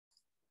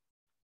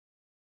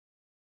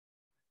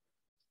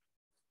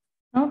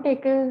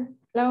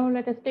Now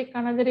let us take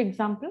another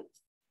example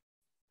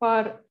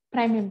for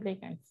prime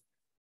implicants.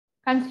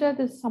 Consider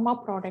this sum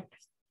of product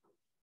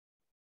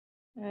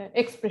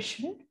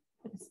expression.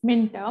 It's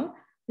min term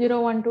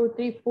 0, 1, 2,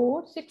 3,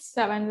 4, 6,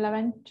 7,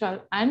 11,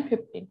 12, and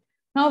 15.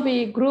 Now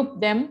we group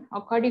them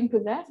according to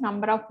the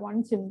number of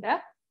ones in the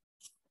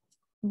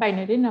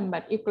binary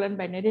number, equivalent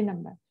binary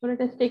number. So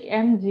let us take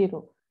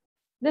M0.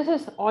 This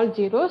is all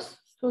zeros.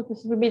 So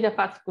this will be the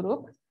first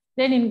group.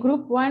 Then in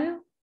group 1,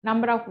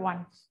 number of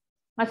ones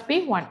must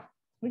be 1.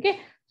 Okay.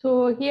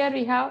 So here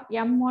we have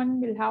M1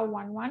 will have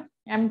 1, 1.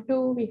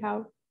 M2 we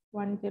have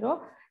 1,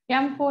 0.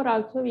 M4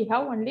 also we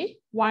have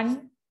only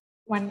 1,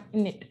 1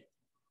 in it.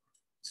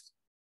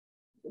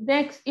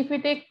 Next, if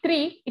we take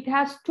 3, it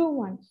has 2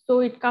 ones. So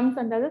it comes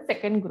under the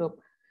second group.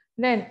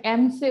 Then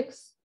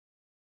M6,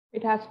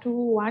 it has 2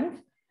 ones.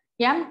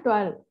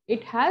 M12,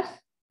 it has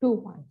 2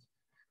 ones.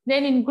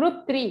 Then in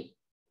group 3,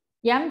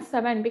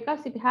 M7,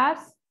 because it has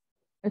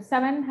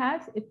 7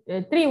 has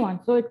 3 ones.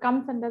 So it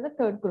comes under the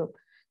third group.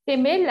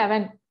 Same way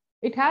 11,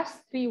 it has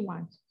 3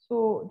 ones.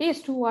 So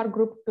these two are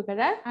grouped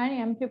together,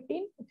 and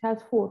M15, it has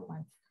 4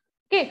 ones.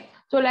 Okay,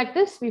 so like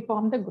this, we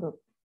form the group.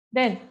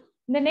 Then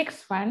the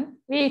next one,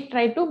 we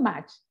try to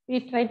match.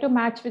 We try to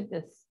match with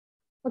this.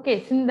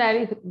 Okay, since there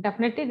is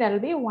definitely there will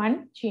be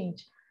one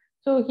change.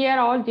 So here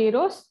all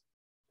zeros.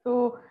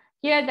 So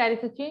here there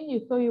is a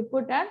change. So you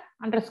put an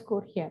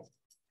underscore here.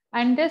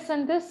 And this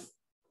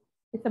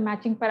is a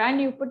matching pair.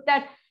 And you put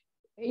that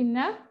in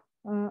a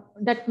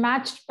that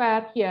matched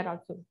pair here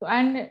also. So,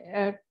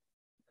 and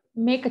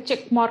make a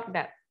check mark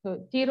there.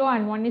 So 0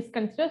 and 1 is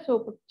considered. So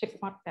put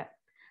check mark there.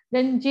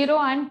 Then 0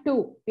 and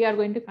 2 we are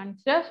going to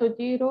consider. So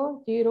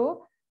 0,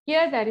 0.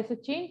 Here there is a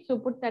change. So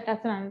put that as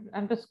an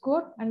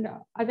underscore, and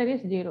other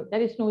is 0. There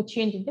is no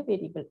change in the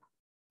variable.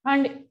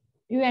 And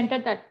you enter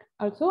that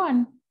also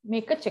and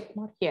make a check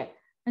mark here.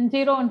 And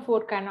 0 and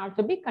 4 can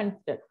also be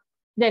considered.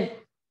 Then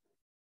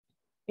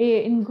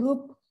in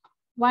group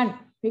 1,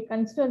 we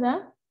consider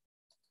the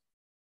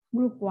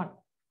group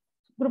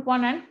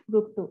 1 and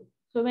group 2.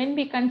 So when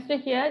we consider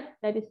here,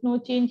 there is no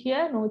change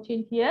here, no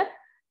change here.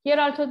 Here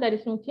also there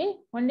is no change.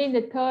 Only in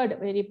the third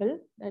variable,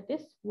 that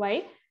is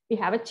y, we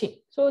have a change.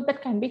 So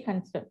that can be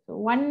considered. So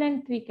 1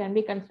 and 3 can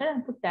be considered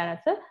and put there as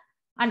a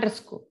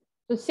underscore.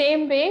 So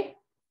same way,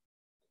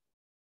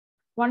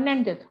 1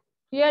 and 2.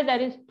 Here there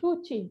is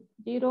 2 change,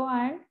 0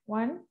 and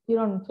 1,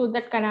 0 and 1. So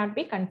that cannot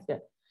be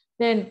considered.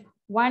 Then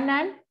 1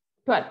 and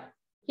 12.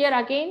 Here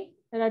again,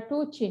 there are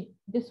 2 change.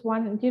 This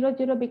 1, 0,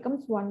 0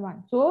 becomes 1,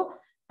 1. So,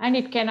 and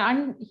it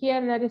can,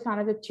 here there is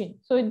another change.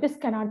 So this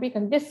cannot be,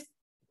 this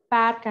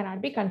pair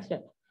cannot be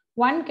considered.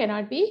 1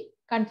 cannot be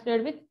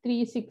considered with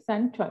 3, 6,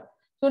 and 12.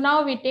 So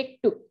now we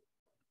take 2.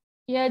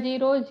 Here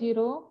 0,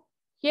 0.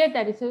 Here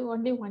there is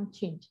only one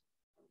change.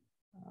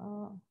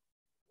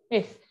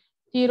 Yes,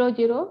 0,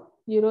 0,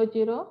 0,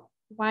 0,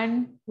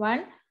 1,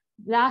 1.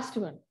 Last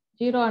one,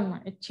 0 and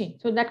 1, it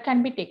changed. So that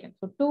can be taken.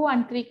 So 2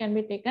 and 3 can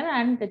be taken,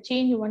 and the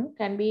change 1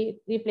 can be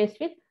replaced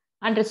with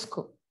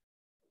underscore.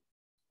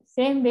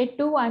 Same way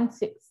 2 and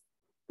 6.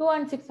 2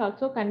 and 6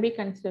 also can be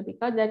considered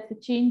because that's a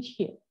change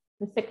here,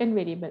 the second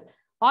variable.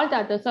 All the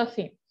others are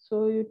same.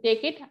 So you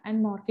take it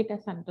and mark it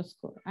as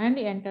underscore and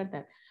enter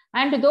that.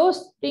 And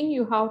those things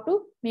you have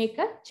to make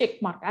a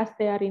check mark as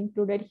they are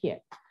included here.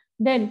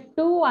 Then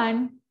 2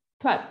 and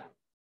 12.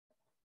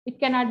 It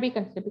cannot be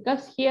considered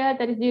because here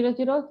there is 0,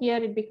 0.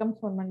 Here it becomes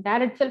 1, 1.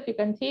 There itself you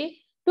can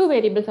see 2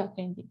 variables are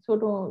changing.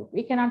 So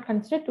we cannot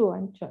consider 2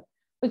 and 12.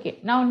 Okay,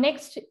 now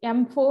next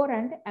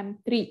M4 and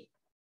M3.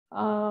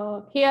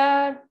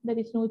 Here there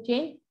is no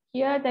change.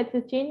 Here that's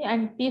a change,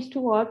 and these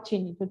two are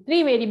changing. So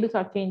 3 variables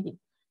are changing.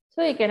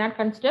 So you cannot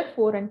consider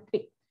 4 and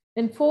 3.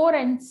 Then 4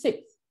 and 6.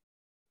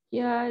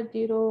 Here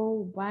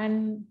 0,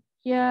 1.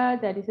 Here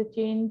there is a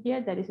change.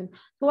 Here there is a.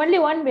 So only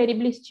one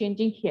variable is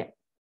changing here.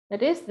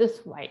 That is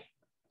this y.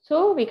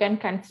 So we can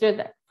consider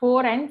that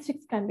 4 and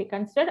 6 can be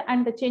considered,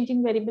 and the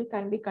changing variable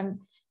can be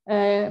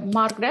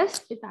marked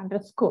as with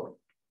underscore.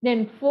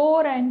 Then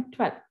 4 and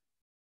 12.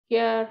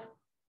 Here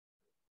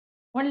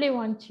only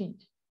one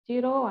change,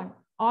 0, 1.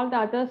 All the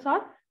others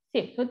are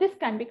same. So this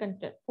can be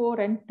considered 4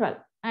 and 12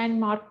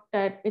 and marked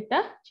with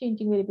the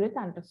changing variable with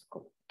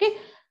underscore. Okay.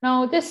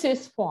 Now this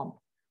is formed.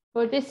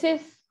 So this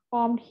is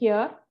formed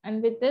here,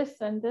 and with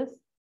this and this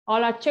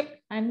all are checked,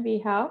 and we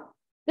have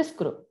this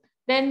group.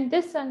 Then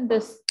this and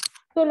this.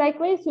 So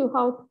likewise you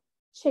have to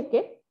check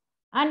it,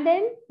 and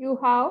then you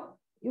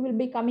will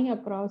be coming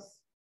across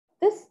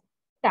this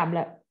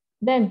tabular.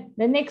 Then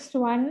the next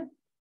one,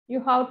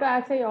 you have to,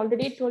 as I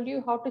already told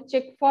you, how to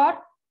check for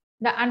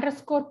the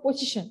underscore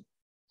position.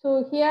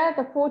 So here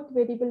the fourth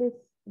variable is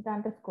the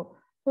underscore.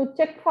 So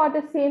check for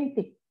the same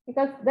thing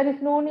because there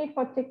is no need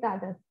for check the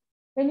others.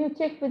 When you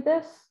check with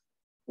this,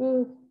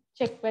 you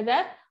check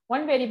whether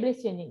one variable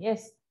is changing.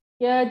 Yes,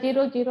 here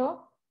 0,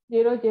 0,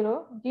 0,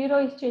 0,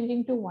 0 is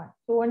changing to 1.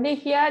 So only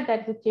here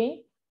there is a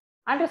change.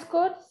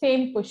 Underscore,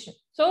 same position.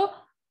 So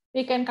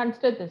we can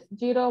consider this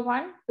 0,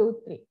 1,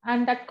 2, 3.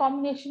 And that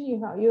combination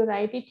you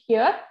write it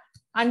here.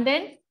 And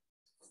then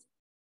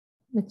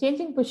The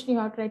changing position, you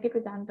have to write it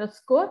with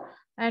underscore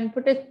and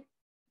put a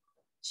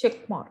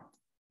check mark.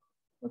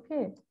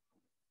 Okay,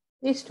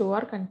 these two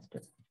are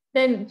considered.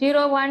 Then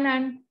 0, 1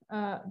 and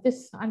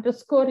this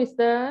underscore is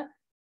the,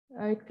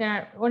 it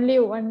can only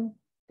one,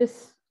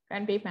 this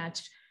can be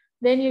matched.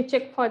 Then you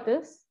check for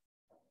this.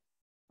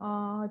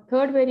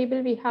 Third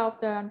variable, we have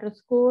the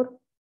underscore.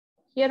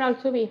 Here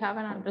also we have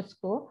an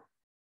underscore.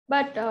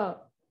 But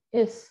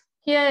yes,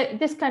 here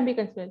this can be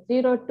considered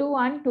 0, 2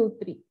 and 2,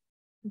 3.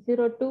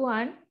 0, 2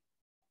 and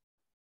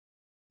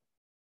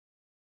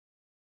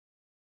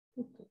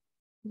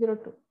 0,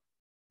 2.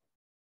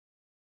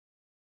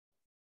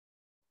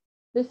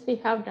 This we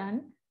have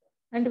done.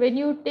 And when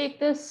you take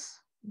this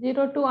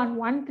 0, 2 and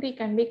 1, 3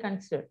 can be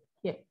considered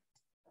here.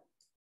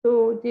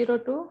 So 0,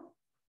 2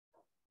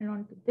 and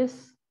 1, 2.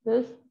 This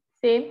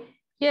same.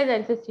 Here there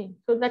is a change.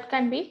 So that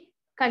can be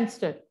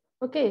considered.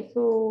 Okay,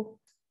 so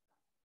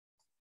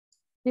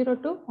 0,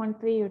 2, 1,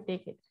 3 you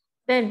take it.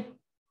 Then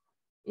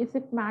is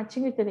it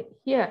matching with the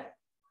here?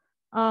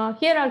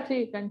 Here also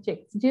you can check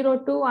 0,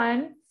 2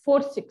 and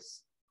 4,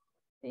 6.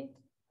 See,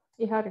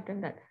 we have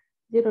written that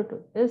 0,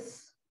 2.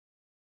 This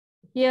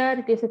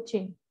here it is a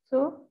change.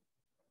 So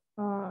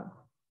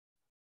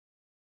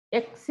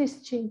X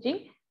is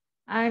changing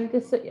and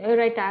this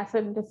right as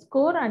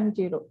underscore and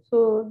 0.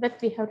 So that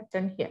we have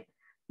written here.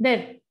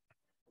 Then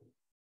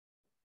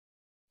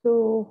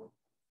so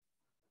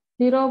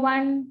 0,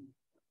 1,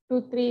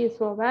 2, 3 is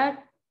over.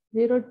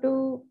 0,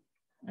 2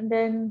 and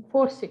then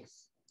 4, 6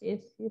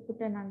 is you put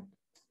an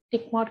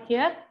tick mark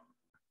here,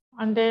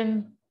 and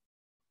then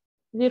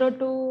 0,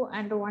 2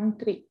 and 1,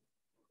 3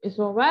 is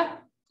over.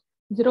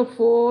 0,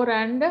 4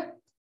 and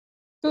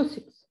 2,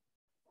 6.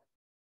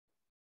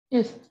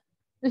 Yes,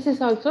 this is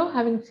also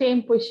having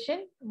same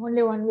position,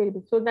 only one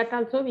variable. So that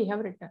also we have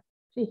written.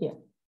 See here.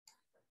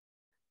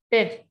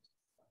 Then,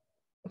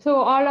 so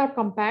all are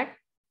compared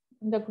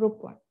in the group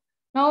 1.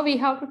 Now we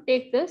have to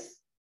take this,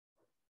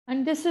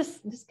 and this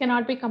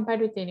cannot be compared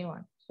with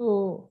anyone.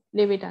 So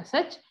leave it as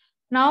such.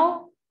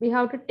 Now we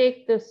have to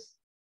take this.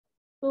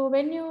 So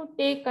when you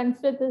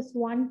consider this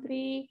 1,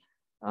 3,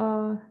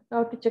 you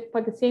have to check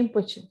for the same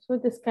position. So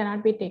this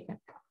cannot be taken.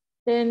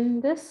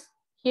 Then this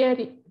here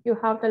you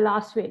have the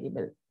last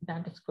variable, the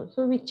underscore.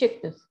 So we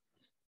check this.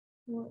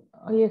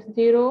 Yes,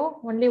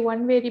 0, only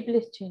one variable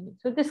is changing.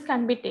 So this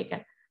can be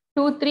taken.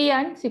 2, 3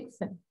 and 6.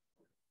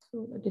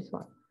 So that is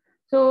what.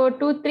 So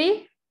 2, 3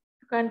 you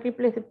can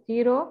replace it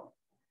 0.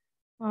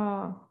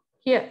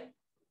 Here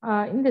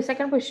in the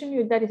second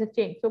position there is a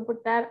change. So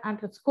put there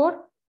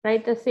underscore.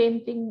 Write the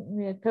same thing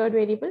in the third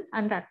variable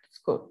and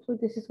underscore. So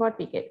this is what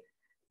we get.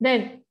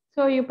 Then,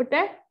 so you put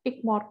a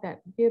tick mark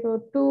there.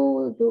 0,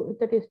 2,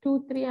 that is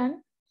 2, 3 and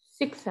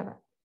 6, 7.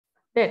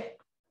 Then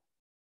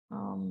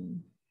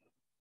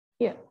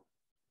here,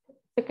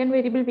 second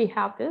variable we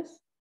have this.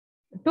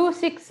 2,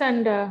 6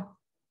 and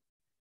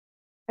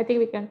I think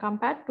we can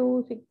compare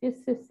 2, 6, this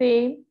is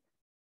same.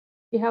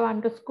 We have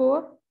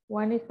underscore,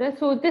 1 is there.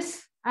 So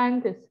this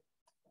and this.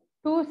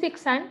 2,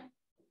 6 and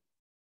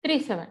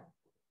 3, 7.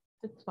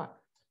 That's one.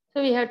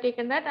 So we have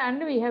taken that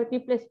and we have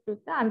replaced it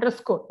with the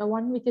underscore. The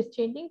one which is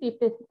changing,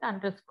 replace with the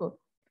underscore.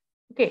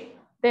 Okay,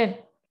 then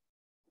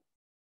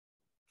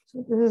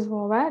so this is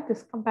over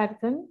this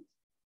comparison,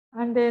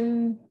 and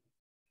then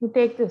you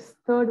take this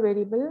third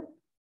variable.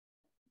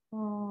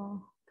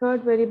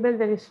 Third variable,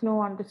 there is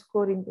no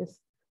underscore in this,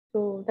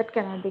 so that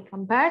cannot be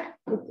compared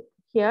with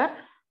here.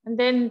 And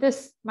then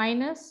this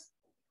minus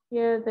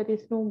here, there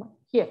is no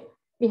here.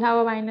 We have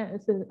a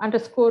minus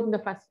underscore in the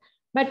first.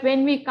 But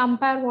when we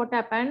compare what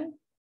happened,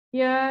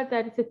 here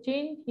there is a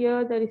change,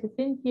 here there is a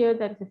change, here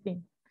there is a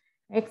change.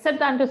 Except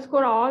the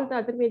underscore, all the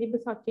other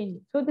variables are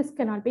changing. So this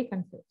cannot be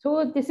considered.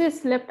 So this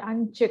is left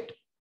unchecked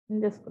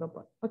in this group.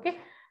 Okay.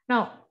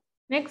 Now,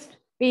 next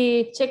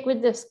we check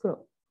with this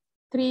group.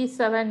 3,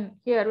 7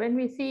 here. When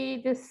we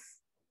see this,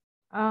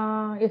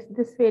 is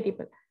this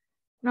variable.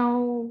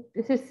 Now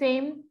this is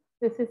same,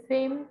 this is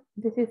same,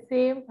 this is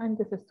same, and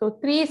this is so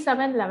 3,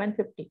 7, 11,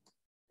 50.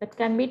 That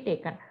can be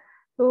taken.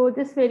 So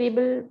this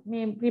variable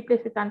may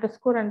replace with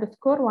underscore,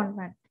 underscore, 1,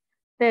 1.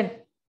 Then,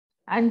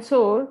 and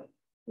so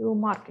you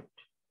mark it.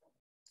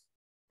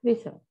 3,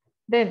 7.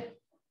 Then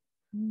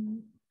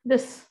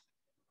this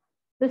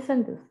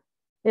and this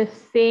is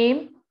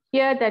same.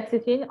 Here that's the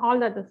change. All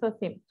the others are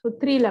same. So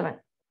 3, 11.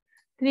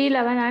 3,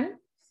 11 and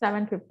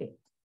 750.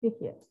 See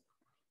here.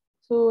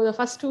 So the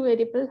first two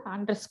variables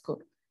underscore.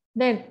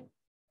 Then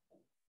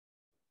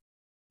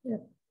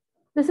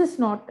this is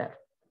not there.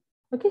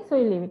 Okay, so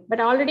you leave it. But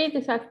already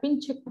this has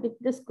been checked with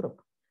this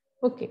group.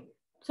 Okay.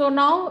 So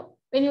now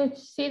when you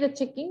see the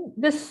checking,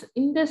 this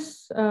in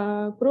this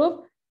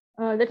group,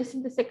 that is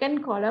in the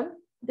second column,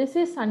 this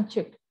is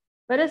unchecked.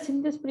 Whereas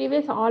in this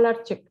previous, all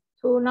are checked.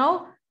 So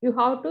now you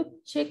have to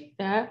check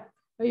that,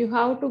 you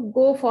have to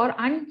go for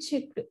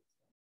unchecked.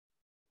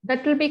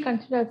 That will be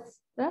considered as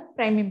the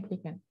prime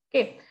implicant.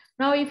 Okay.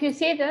 Now if you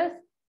see this,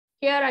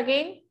 here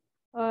again,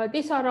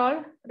 these are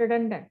all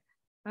redundant.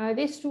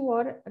 These two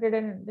are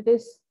redundant. That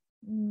is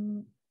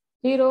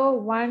 0,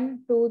 1,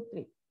 2,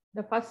 3.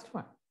 The first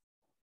one.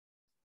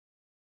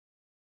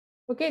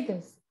 Okay,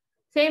 this.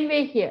 Same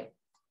way here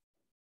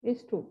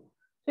is 2.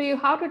 So you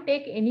have to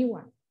take any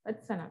one.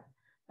 That's enough.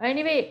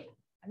 Anyway,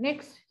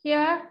 next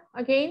here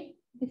again,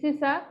 this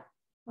is a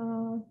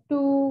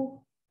 2,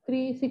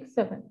 3, 6,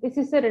 7. This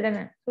is a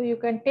redundant. So you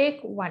can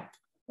take 1.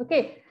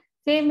 Okay.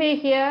 Same way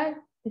here,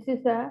 this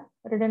is a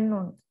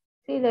redundant.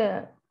 See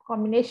the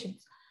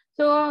combinations.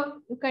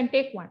 So you can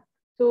take 1.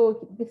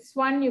 So this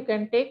one you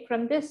can take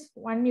from this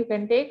one, you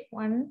can take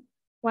 1,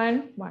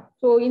 1, 1.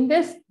 So in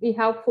this we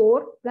have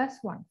 4 plus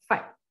 1,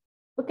 5.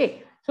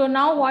 Okay. So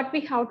now what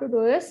we have to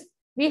do is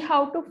we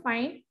have to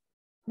find,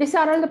 these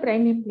are all the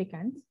prime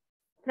implicants.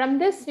 From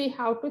this we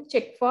have to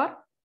check for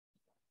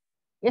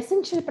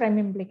essential prime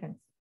implicants.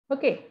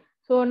 Okay.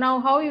 So now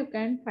how you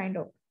can find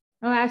out?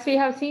 Now as we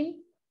have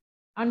seen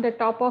on the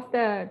top of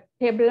the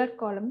tabular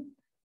column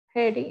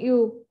heading,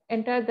 you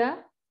enter the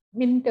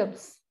min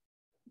terms.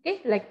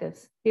 Okay, like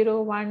this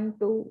 0, 1,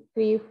 2,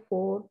 3,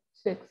 4,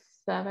 6,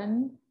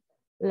 7,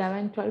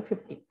 11, 12,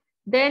 15.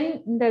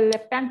 Then in the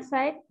left hand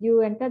side,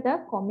 you enter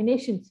the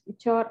combinations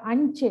which are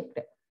unchecked.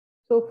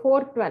 So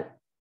 4, 12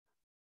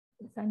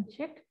 is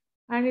unchecked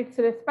and its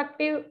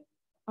respective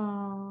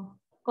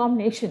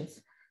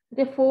combinations.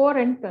 The 4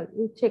 and 12,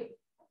 you check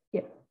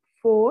here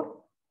 4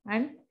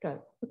 and 12.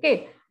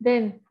 Okay,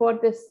 then for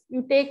this,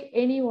 you take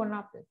any one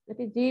of this. That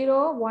is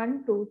 0,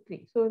 1, 2,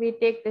 3. So we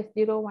take this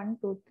 0, 1,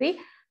 2, 3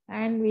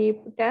 and we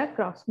put a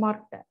cross mark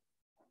there.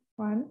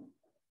 1,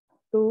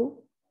 2,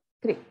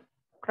 3.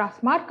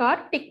 Cross mark or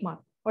tick mark,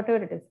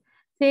 whatever it is.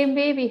 Same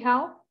way we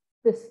have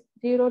this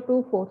 0,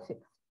 2, 4, 6.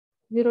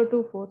 0,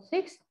 2, 4,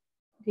 6.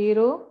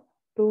 0,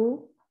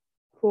 2,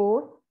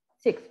 4,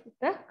 6 with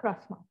the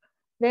cross mark.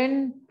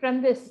 Then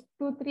from this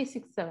 2, 3,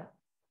 6, 7.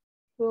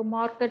 So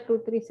mark the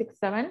 2, 3, 6,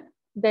 7.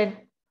 Then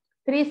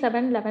 3,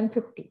 7, 11,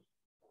 50.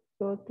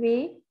 So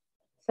 3,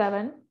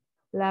 7,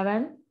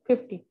 11,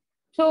 50.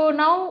 So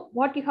now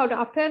what you have to,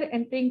 after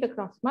entering the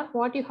cross mark,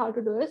 what you have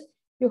to do is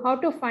you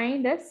have to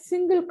find a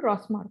single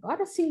cross mark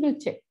or a single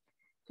check.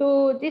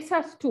 So this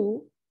has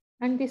 2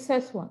 and this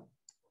has 1.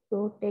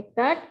 So take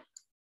that.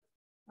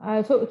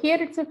 So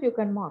here itself you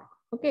can mark.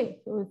 Okay,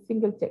 so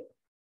single check.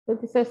 So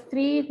this has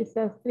 3, this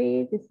has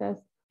 3, this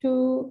has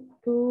 2,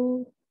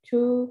 2,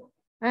 2,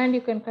 and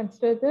you can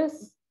consider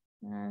this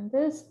and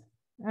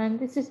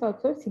this is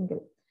also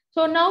single.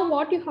 So now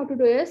what you have to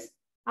do is,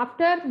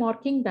 after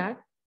marking that,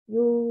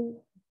 you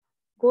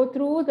go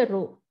through the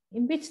row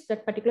in which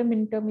that particular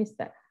min term is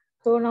there.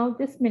 So now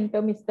this min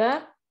term is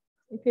there.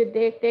 If you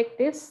take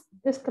this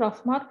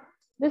cross mark,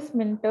 this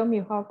min term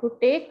you have to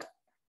take,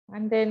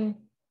 and then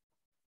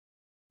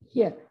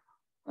here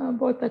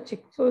both are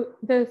checked. So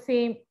the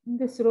same in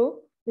this row,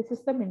 this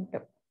is the min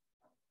term.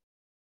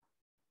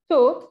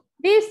 So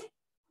these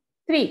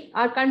 3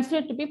 are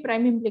considered to be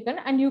prime implicant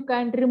and you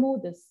can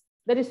remove this.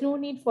 There is no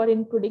need for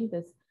including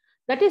this.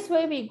 That is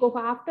why we go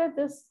after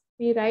this,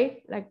 we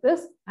write like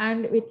this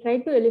and we try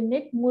to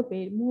eliminate more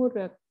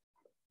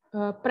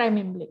prime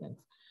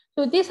implicants.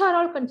 So these are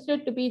all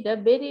considered to be the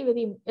very,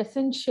 very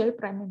essential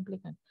prime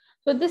implicant.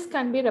 So this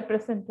can be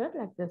represented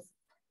like this.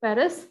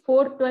 Whereas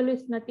 412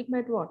 is nothing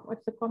but what?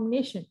 What's the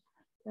combination?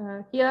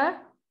 Here,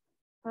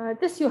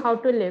 this you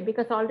have to leave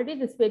because already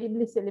this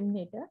variable is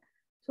eliminated.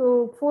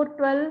 So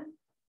 412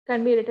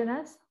 can be written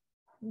as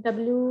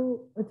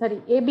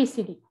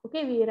ABCD.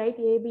 Okay, we write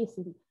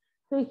ABCD.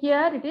 So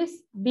here it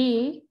is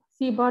B,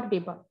 C bar, D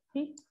bar.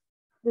 See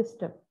this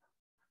term.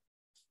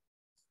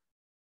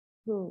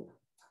 So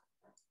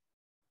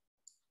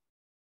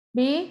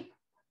B,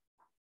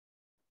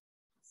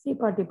 C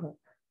bar, D bar.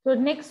 So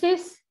next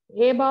is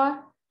A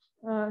bar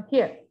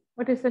here.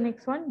 What is the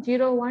next one?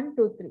 0, 1,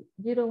 2, 3.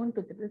 0, 1,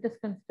 2, 3. Let us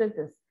consider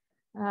this.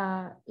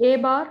 A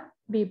bar,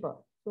 B bar.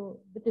 So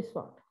it is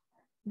what?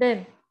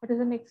 Then what is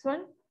the next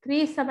one?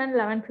 3, 7,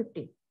 11,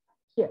 15.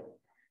 Here.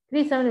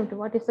 3, 7, 15.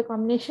 What is the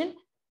combination?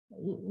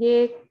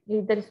 A,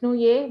 there is no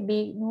A,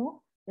 B,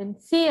 no. Then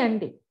C and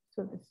D.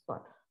 So this is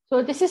what.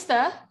 So this is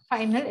the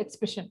final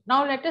expression.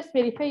 Now let us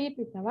verify it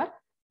with our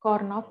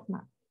Karnaugh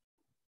map.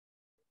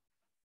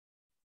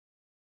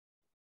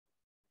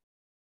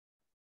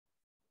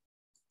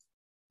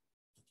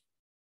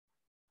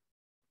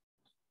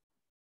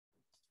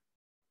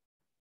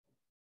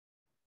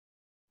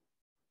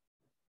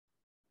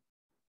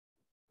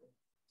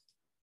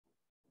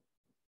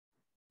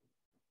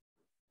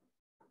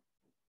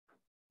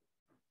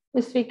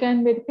 This we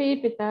can verify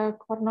it with a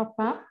Karnaugh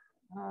map.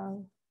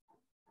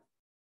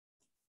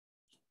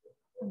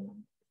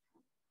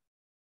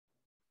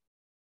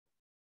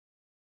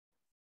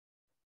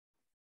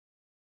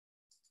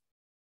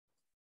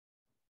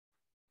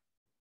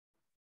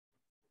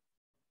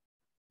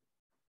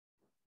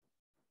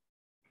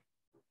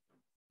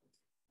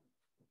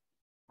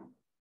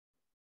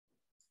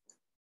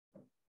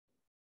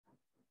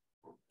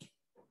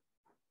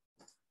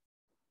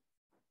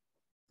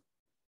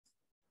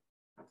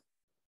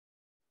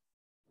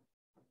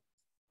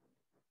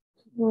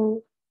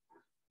 So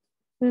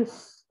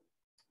this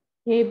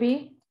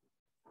AB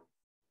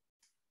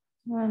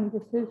and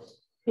this is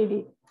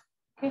CD.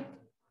 Okay,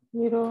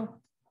 0,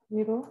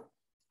 0,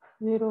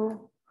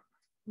 0,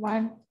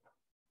 1,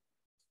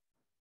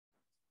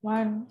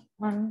 1,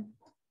 1,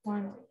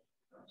 1,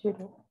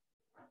 0.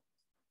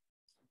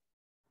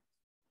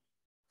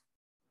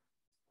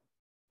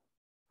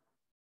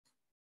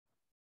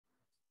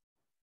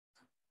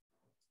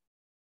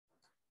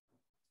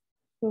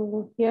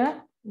 So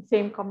here the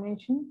same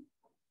combination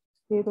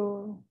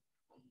 0,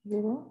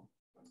 0,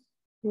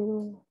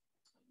 0,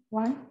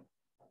 1,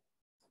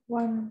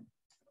 1,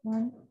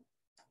 1,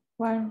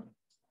 1,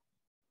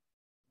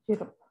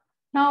 0.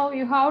 Now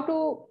you have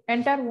to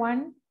enter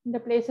 1 in the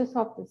places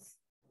of this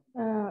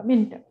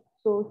mint.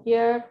 So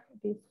here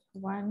it is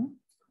 1.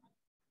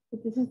 So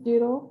this is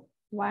 0,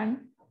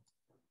 1,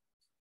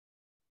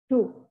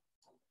 2,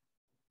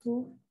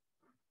 2,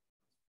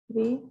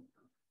 3,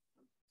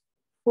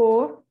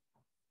 4.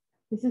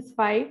 This is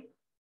 5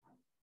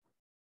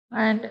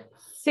 and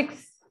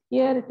 6.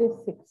 Here it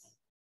is 6.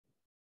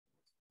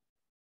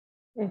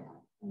 Yes.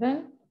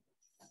 Then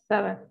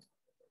 7.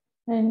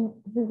 And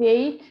this is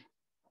 8,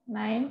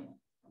 9,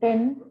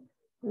 10,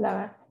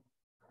 11.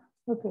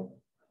 Okay.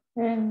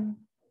 Then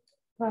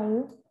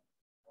 12,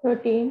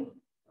 13,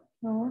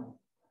 no,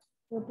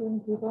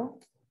 13, 0,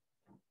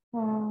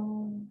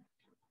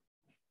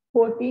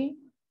 14,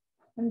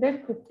 and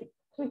then 15.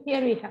 So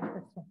here we have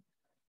this one.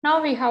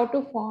 Now we have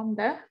to form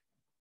the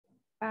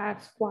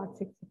pairs,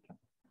 quads, etc.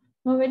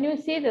 Now when you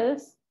see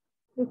this,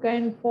 you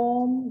can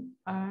form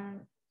a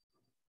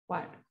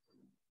quad.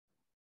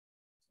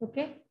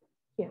 Okay,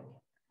 here.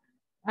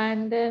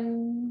 And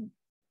then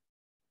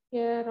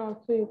here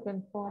also you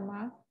can form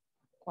a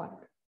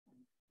quad.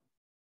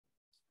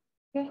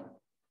 Okay,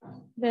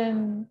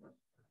 then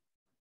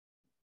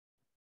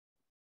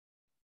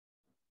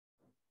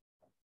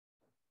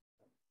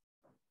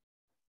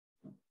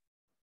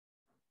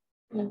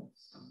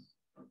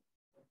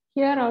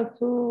here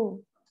also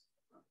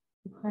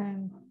you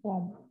can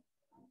form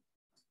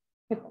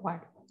a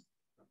quad.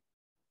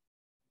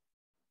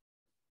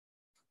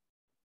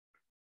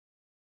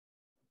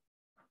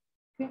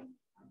 Okay.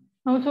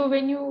 Also,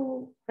 when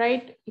you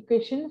write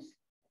equations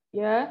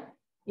here,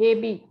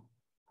 AB,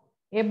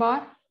 A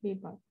bar, B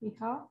bar, we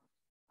have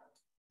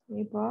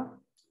A bar,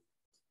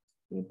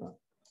 B bar.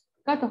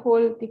 Because the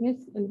whole thing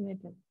is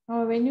eliminated.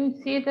 Now, when you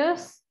see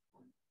this,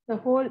 the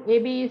whole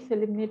AB is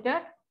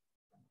eliminated.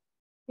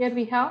 Here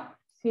we have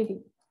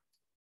CD.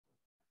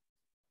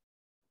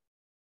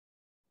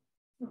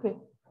 Okay.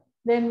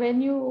 Then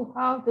when you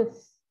have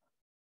this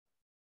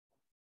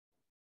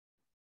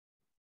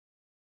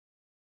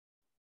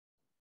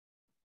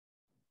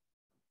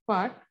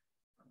part,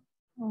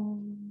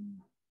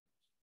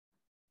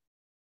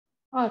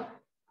 or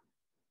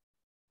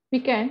we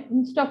can,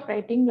 instead of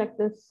writing like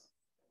this,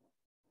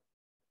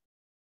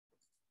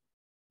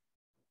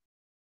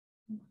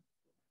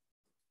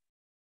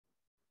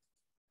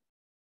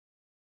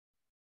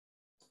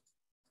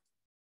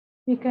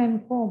 we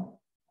can form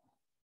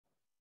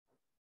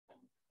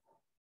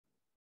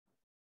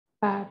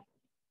pair.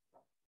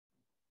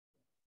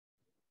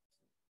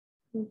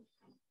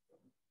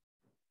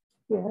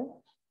 Here,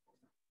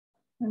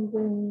 and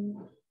then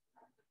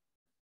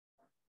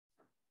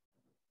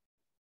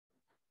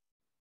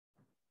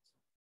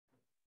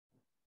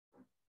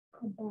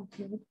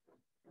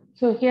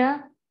so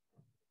here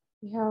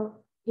we have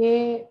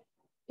A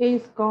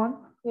is gone.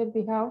 Here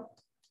we have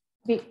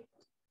B.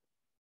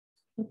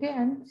 Okay,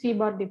 and C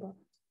bar, D bar.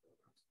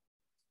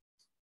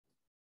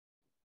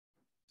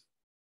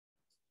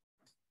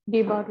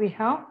 D bar we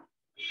have,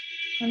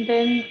 and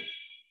then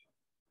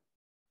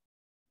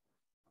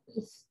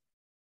this,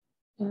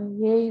 A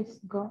is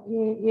gone,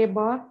 A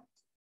bar,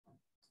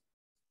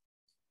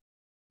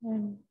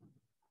 and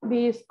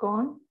B is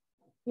gone.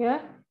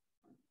 Here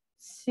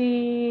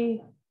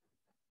C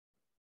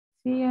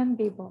and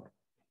D bar.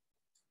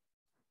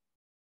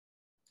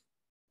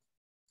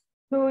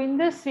 So in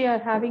this we are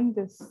having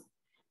this,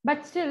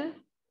 but still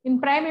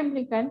in prime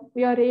implicant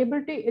we are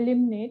able to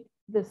eliminate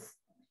this.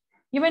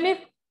 Even if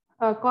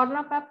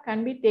corner map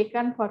can be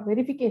taken for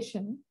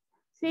verification,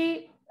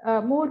 see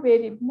more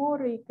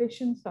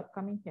equations are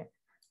coming here.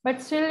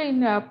 But still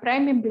in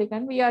prime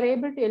implicant we are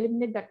able to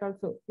eliminate that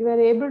also. We are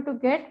able to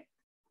get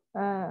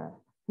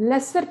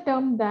lesser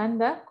term than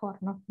the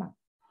corner map.